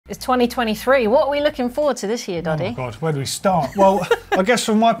It's 2023. What are we looking forward to this year, Doddy? Oh my God, where do we start? Well, I guess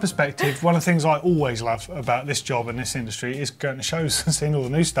from my perspective, one of the things I always love about this job and this industry is going to shows and seeing all the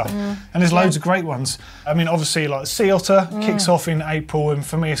new stuff. And there's loads of great ones. I mean, obviously, like Sea Otter kicks off in April, and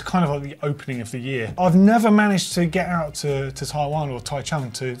for me, it's kind of like the opening of the year. I've never managed to get out to Taiwan or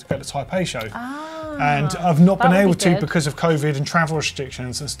Taichung to go to the Taipei show. And I've not been able to because of COVID and travel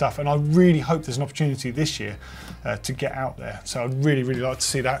restrictions and stuff. And I really hope there's an opportunity this year to get out there. So I'd really, really like to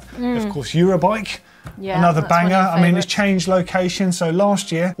see that. Of course, Eurobike. Another banger. I mean, it's changed location. So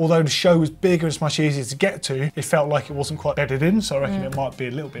last year, although the show was bigger and it's much easier to get to, it felt like it wasn't quite bedded in. So I reckon it might be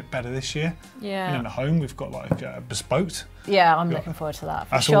a little bit better this year. And at home, we've got like bespoked. Yeah, I'm looking forward to that.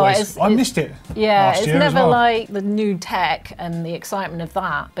 That's always. I missed it. Yeah, it's never like the new tech and the excitement of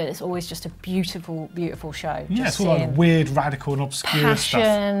that, but it's always just a beautiful, beautiful show. Yeah, it's all like weird, radical, and obscure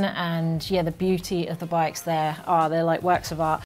passion stuff. And the beauty of the bikes there. They're like works of art.